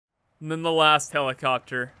And then the last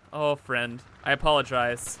helicopter. Oh, friend, I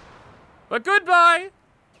apologize. But goodbye!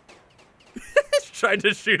 Tried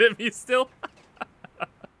to shoot at me still.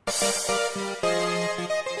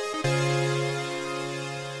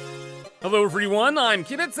 Hello everyone, I'm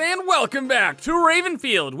ImKibitz and welcome back to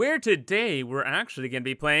Ravenfield, where today we're actually gonna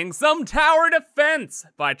be playing some tower defense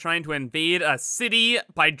by trying to invade a city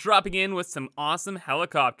by dropping in with some awesome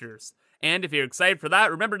helicopters. And if you're excited for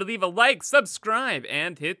that, remember to leave a like, subscribe,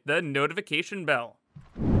 and hit the notification bell.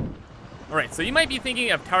 Alright, so you might be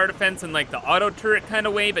thinking of tower defense in like the auto turret kind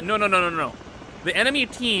of way, but no. The enemy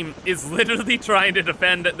team is literally trying to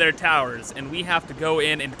defend their towers, and we have to go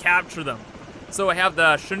in and capture them. So I have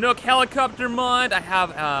the Chinook helicopter mod, I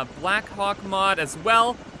have a Black Hawk mod as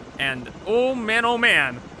well, and oh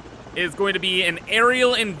man, is going to be an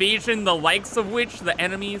aerial invasion, the likes of which the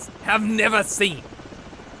enemies have never seen.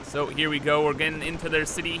 So here we go, we're getting into their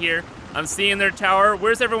city here. I'm seeing their tower.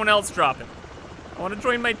 Where's everyone else dropping? I want to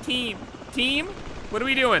join my team. Team? What are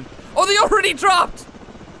we doing? Oh, they already dropped!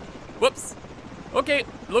 Whoops. Okay,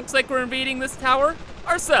 looks like we're invading this tower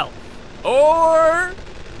ourselves. Or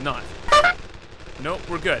not. Nope,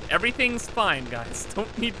 we're good. Everything's fine, guys.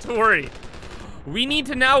 Don't need to worry. We need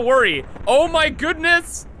to now worry. Oh my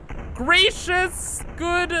goodness gracious.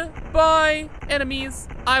 Goodbye, enemies.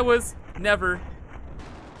 I was never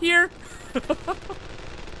here.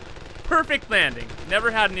 Perfect landing. Never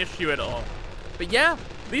had an issue at all. But yeah,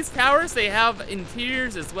 these towers, they have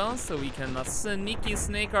interiors as well, so we can sneaky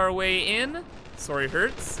snake our way in. Sorry,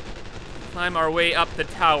 hurts. Climb our way up the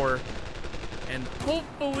tower. And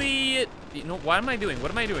hopefully, you know, what am I doing?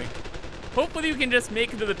 Hopefully we can just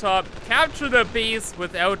make it to the top, capture the base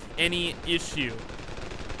without any issue.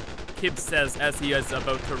 Kib says as he is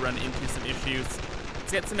about to run into some issues.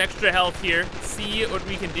 Let's get some extra health here, see what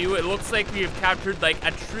we can do. It looks like we have captured like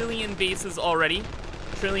 1 trillion bases already.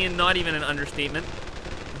 Trillion, not even an understatement.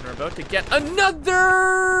 And we're about to get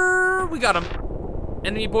another! We got him.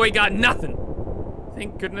 Enemy boy got nothing.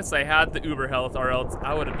 Thank goodness I had the uber health, or else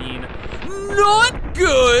I would have been not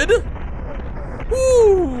good.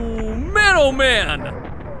 Ooh, man, oh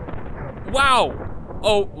man. Wow.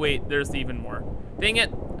 Oh, wait, there's even more. Dang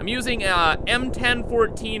it. I'm using a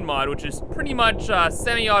M1014 mod, which is pretty much a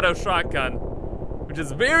semi-auto shotgun, which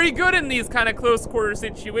is very good in these kind of close quarter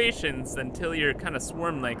situations until you're kind of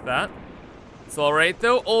swarmed like that. It's all right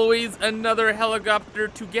though, always another helicopter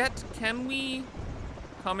to get. Can we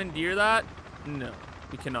commandeer that? No,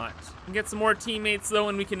 we cannot. We can get some more teammates though,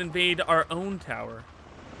 and we can invade our own tower.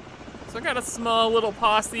 So I got a small little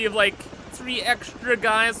posse of like 3 extra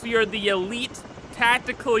guys. We are the elite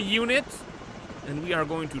tactical unit, and we are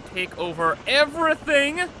going to take over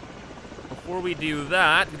everything. Before we do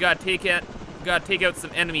that, we gotta take out some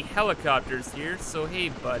enemy helicopters here. So hey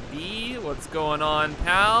buddy, what's going on,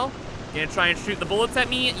 pal? Gonna try and shoot the bullets at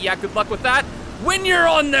me? Yeah, good luck with that. When you're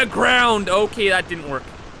on the ground! Okay, that didn't work.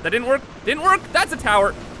 That didn't work. Didn't work. That's a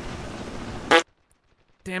tower.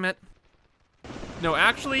 Damn it. No,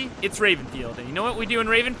 actually, it's Ravenfield. And you know what we do in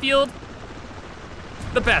Ravenfield?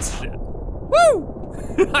 The best shit. Woo!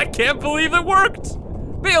 I can't believe it worked.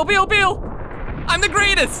 Bail, bail, bail. I'm the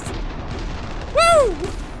greatest. Woo!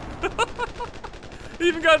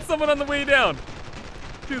 Even got someone on the way down.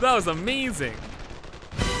 Dude, that was amazing.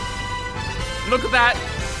 Look at that.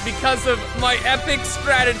 Because of my epic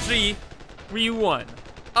strategy, we won.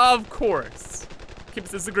 Of course.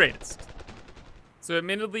 KibzKrew is the greatest. So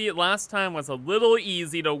admittedly, last time was a little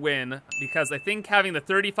easy to win because I think having the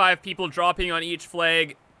 35 people dropping on each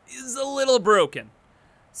flag is a little broken.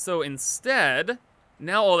 So instead,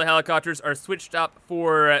 now all the helicopters are switched up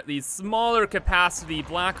for these smaller capacity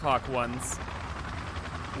Black Hawk ones,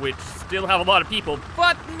 which still have a lot of people,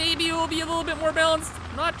 but maybe it will be a little bit more balanced.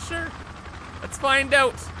 Not sure. Let's find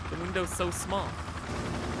out. The window's so small,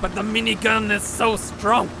 but the minigun is so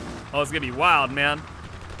strong. Oh, it's gonna be wild, man.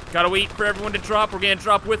 Gotta wait for everyone to drop. We're gonna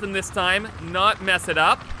drop with them this time, not mess it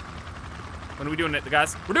up. When are we doing it,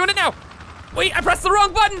 guys? We're doing it now. Wait, I pressed the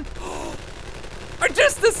wrong button. I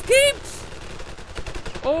just escaped.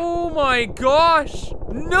 Oh my gosh.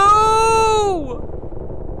 No!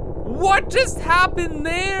 What just happened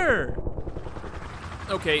there?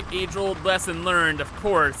 Okay, age-old lesson learned, of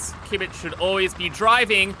course. KibzKrew should always be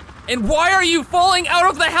driving. And why are you falling out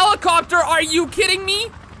of the helicopter? Are you kidding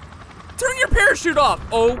me? Turn your parachute off.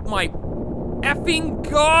 Oh my effing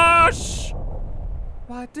gosh.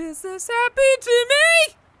 Why does this happen to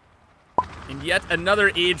me? And yet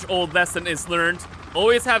another age-old lesson is learned.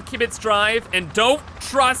 Always have KibzKrew drive and don't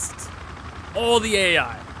trust all the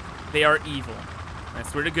AI. They are evil. I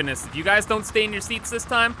swear to goodness, if you guys don't stay in your seats this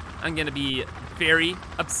time, I'm gonna be very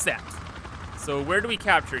upset. So where do we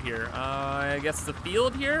capture here? I guess the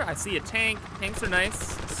field here. I see a tank. Tanks are nice.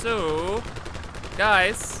 So,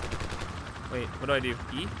 guys. Wait, what do I do?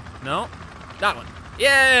 E? No? That one.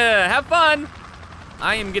 Yeah, have fun.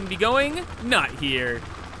 I am gonna be going not here.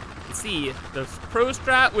 You see, the pro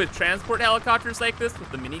strat with transport helicopters like this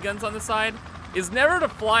with the miniguns on the side is never to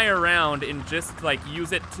fly around and just like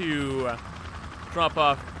use it to drop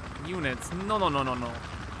off units. No.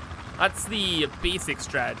 That's the basic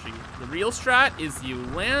strategy. The real strat is you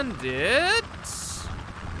land it.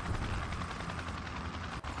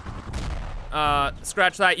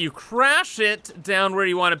 Scratch that, you crash it down where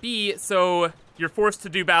you want to be, so you're forced to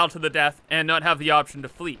do battle to the death and not have the option to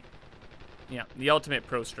flee. Yeah, the ultimate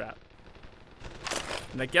pro strat.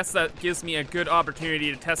 And I guess that gives me a good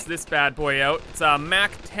opportunity to test this bad boy out. It's a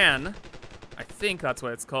Mac 10. I think that's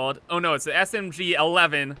what it's called. Oh no, it's the SMG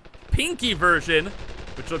 11 Pinky version,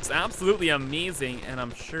 which looks absolutely amazing, and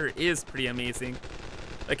I'm sure is pretty amazing.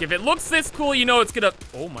 Like, if it looks this cool, you know it's gonna,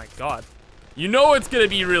 oh my god. You know it's gonna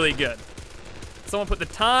be really good. Someone put the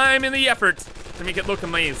time and the effort to make it look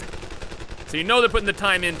amazing. So you know they're putting the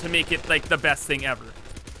time in to make it like the best thing ever.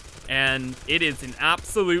 And it is an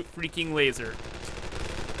absolute freaking laser.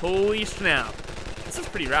 Holy snap. This is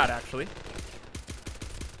pretty rad, actually.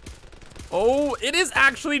 Oh, it is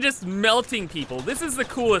actually just melting people. This is the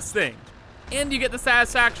coolest thing. And you get the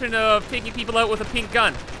satisfaction of taking people out with a pink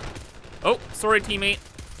gun. Oh, sorry, teammate.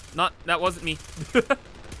 That wasn't me.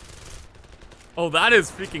 Oh, that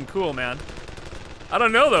is freaking cool, man. I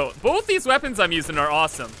don't know, though. Both these weapons I'm using are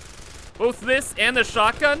awesome. Both this and the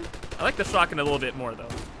shotgun. I like the shotgun a little bit more, though.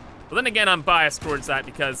 But then again, I'm biased towards that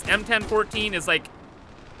because M1014 is like,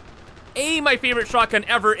 A, my favorite shotgun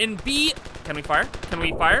ever, and B, can we fire? Can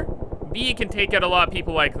we fire? B, it can take out a lot of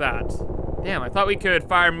people like that. Damn, I thought we could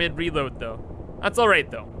fire mid-reload, though. That's all right,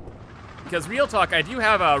 though. Because real talk, I do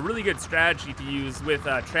have a really good strategy to use with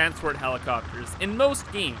transport helicopters in most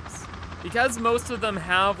games. Because most of them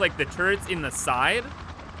have like the turrets in the side,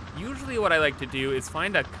 usually what I like to do is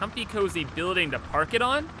find a comfy cozy building to park it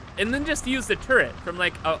on, and then just use the turret from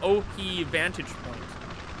like a OP vantage point.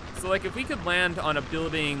 So like if we could land on a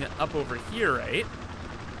building up over here, right?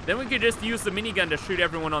 Then we could just use the minigun to shoot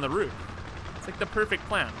everyone on the roof. It's like the perfect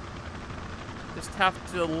plan. Just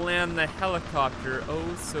have to land the helicopter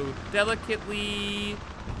oh so delicately.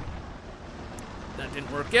 That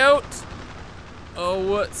didn't work out.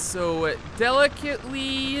 Oh, so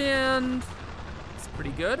delicately, and it's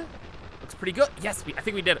pretty good. Looks pretty good. Yes, I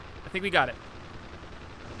think we did it. I think we got it.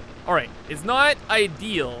 All right, it's not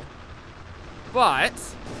ideal, but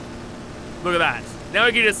look at that. Now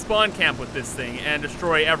we can just spawn camp with this thing and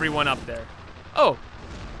destroy everyone up there. Oh,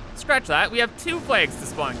 scratch that. We have 2 flags to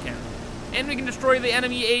spawn camp, and we can destroy the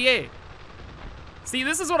enemy AA. See,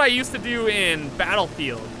 this is what I used to do in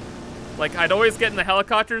Battlefield. Like, I'd always get in the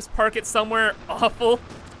helicopters, park it somewhere awful,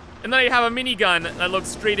 and then I'd have a minigun that looks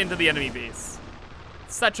straight into the enemy base.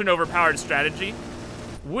 Such an overpowered strategy.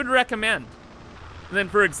 Would recommend. And then,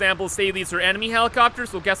 for example, say these are enemy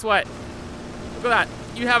helicopters. Well, guess what? Look at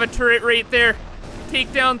that. You have a turret right there.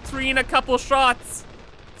 Take down 3 in a couple shots.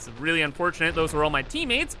 It's really unfortunate. Those were all my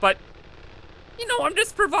teammates, but, you know, I'm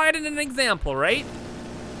just providing an example, right?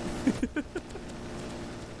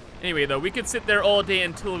 Anyway, though, we could sit there all day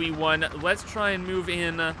until we won. Let's try and move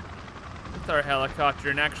in with our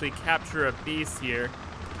helicopter and actually capture a base here.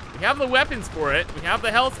 We have the weapons for it. We have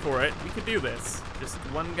the health for it. We could do this. Just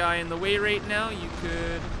one guy in the way right now. You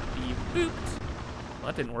could be booped. Well,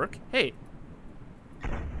 that didn't work. Hey.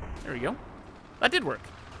 There we go. That did work.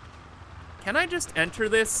 Can I just enter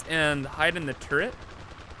this and hide in the turret?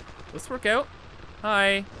 Will this work out?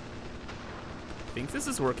 Hi. I think this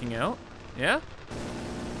is working out. Yeah?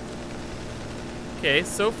 Okay,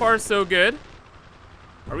 so far so good.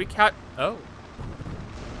 Are we oh.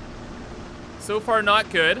 So far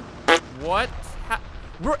not good. What?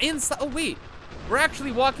 We're inside, oh wait. We're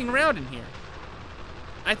actually walking around in here.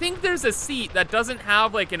 I think there's a seat that doesn't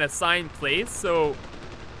have like an assigned place, so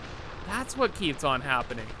that's what keeps on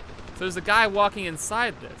happening. So there's a guy walking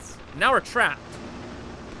inside this. Now we're trapped.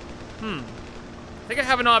 I think I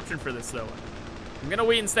have an option for this though. I'm gonna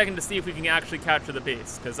wait a second to see if we can actually capture the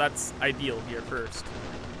base, because that's ideal here first.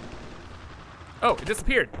 Oh, it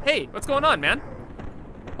disappeared. Hey, what's going on, man?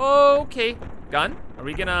 Okay, gun. Are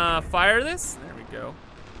we gonna fire this? There we go.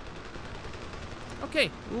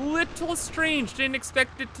 Okay, little strange. Didn't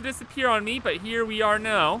expect it to disappear on me, but here we are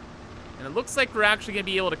now. And it looks like we're actually gonna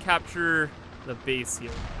be able to capture the base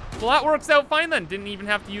here. Well, that works out fine then. Didn't even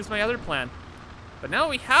have to use my other plan. But now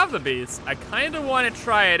we have the base, I kind of want to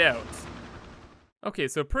try it out. Okay,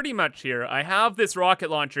 so pretty much here, I have this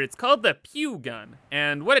rocket launcher. It's called the Pew gun.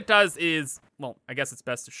 And what it does is, Well, I guess it's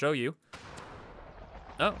best to show you.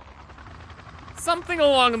 Oh. Something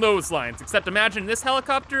along those lines, except imagine this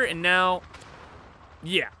helicopter and now,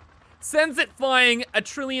 yeah. Sends it flying 1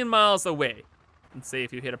 trillion miles away. And say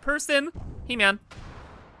if you hit a person, hey man,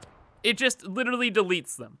 it just literally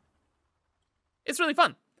deletes them. It's really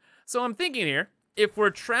fun. So I'm thinking here, if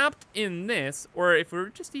we're trapped in this, or if we're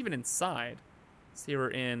just even inside, say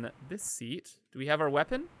we're in this seat. Do we have our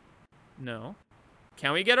weapon? No.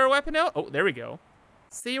 Can we get our weapon out? Oh, there we go.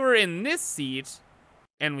 Say we're in this seat,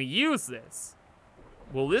 and we use this.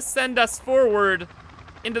 Will this send us forward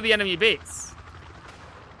into the enemy base?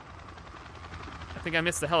 I think I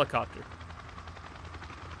missed the helicopter.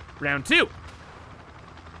 Round 2.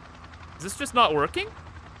 Is this just not working?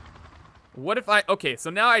 What if I, okay, so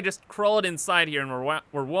now I just crawled inside here and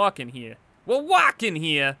we're walking here. We're walking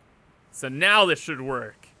here. So now this should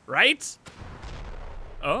work, right?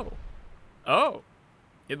 Oh. Oh.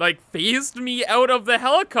 It like phased me out of the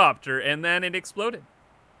helicopter and then it exploded.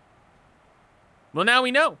 Well, now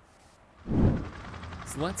we know.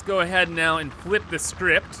 So let's go ahead now and flip the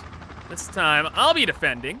script. This time I'll be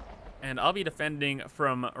defending, and I'll be defending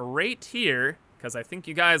from right here, because I think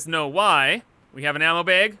you guys know why. We have an ammo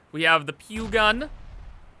bag, we have the pew gun.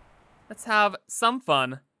 Let's have some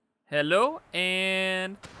fun. Hello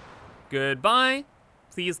and goodbye.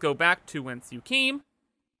 Please go back to whence you came.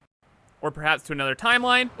 Or perhaps to another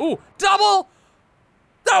timeline. Ooh, double!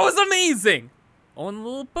 That was amazing! Oh, and the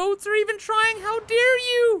little boats are even trying. How dare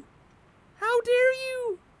you? How dare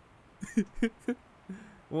you?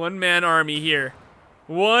 One-man army here.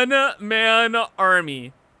 One-man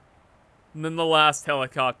army. And then the last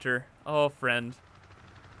helicopter. Oh, friend.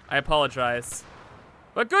 I apologize.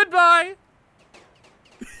 But goodbye!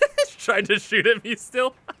 He's trying to shoot at me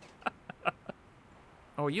still.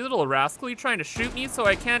 Oh, you little rascal, you trying to shoot me so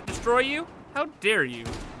I can't destroy you? How dare you?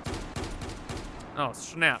 Oh,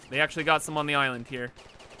 snap. They actually got some on the island here.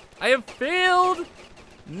 I have failed!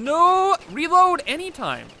 No! Reload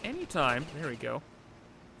anytime. Anytime. There we go.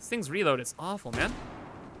 This thing's reload is awful, man.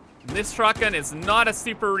 And this shotgun is not a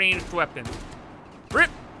super ranged weapon.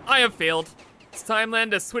 Rip! I have failed. It's time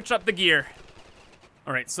then to switch up the gear.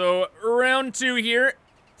 Alright, so round 2 here.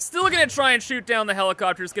 Still gonna try and shoot down the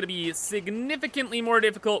helicopter. It's gonna be significantly more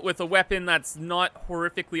difficult with a weapon that's not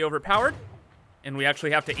horrifically overpowered. And we actually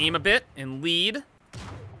have to aim a bit and lead.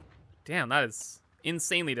 Damn, that is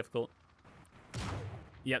insanely difficult.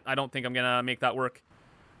 Yet, I don't think I'm gonna make that work.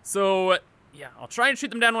 So, yeah, I'll try and shoot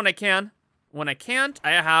them down when I can. When I can't,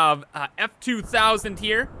 I have F2000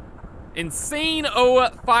 here. Insane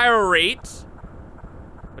fire rate.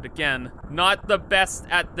 But again, not the best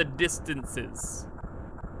at the distances.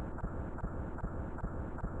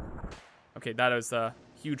 Okay, that was a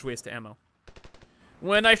huge waste of ammo.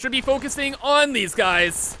 When I should be focusing on these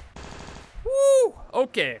guys. Woo!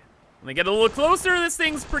 Okay. When they get a little closer, this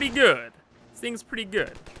thing's pretty good. This thing's pretty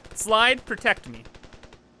good. Slide, protect me.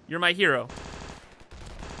 You're my hero.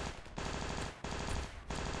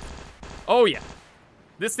 Oh yeah.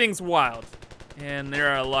 This thing's wild. And there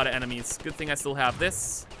are a lot of enemies. Good thing I still have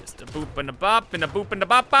this. Just a boop and a bop and a boop and a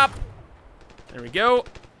bop bop. There we go.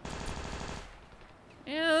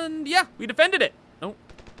 And yeah, we defended it. Oh,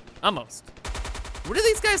 almost. Where do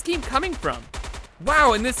these guys keep coming from?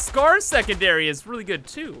 Wow, and this Scar secondary is really good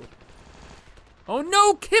too. Oh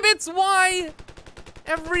no, Kibitz, why?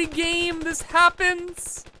 Every game this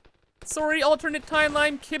happens. Sorry, alternate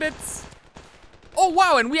timeline, Kibitz. Oh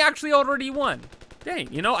wow, and we actually already won.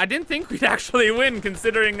 Dang, you know, I didn't think we'd actually win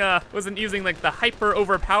considering wasn't using like the hyper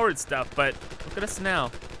overpowered stuff, but look at us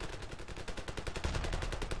now.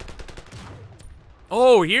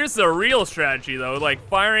 Oh, here's the real strategy though, like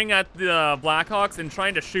firing at the Blackhawks and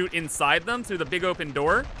trying to shoot inside them through the big open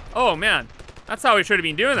door. Oh man, that's how we should have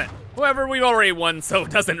been doing it. However, we've already won, so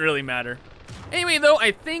it doesn't really matter. Anyway though,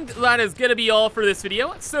 I think that is gonna be all for this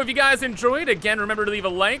video. So if you guys enjoyed, again, remember to leave a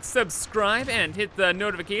like, subscribe, and hit the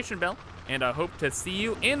notification bell. And I hope to see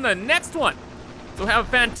you in the next one. So have a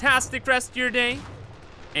fantastic rest of your day,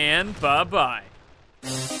 and bye-bye.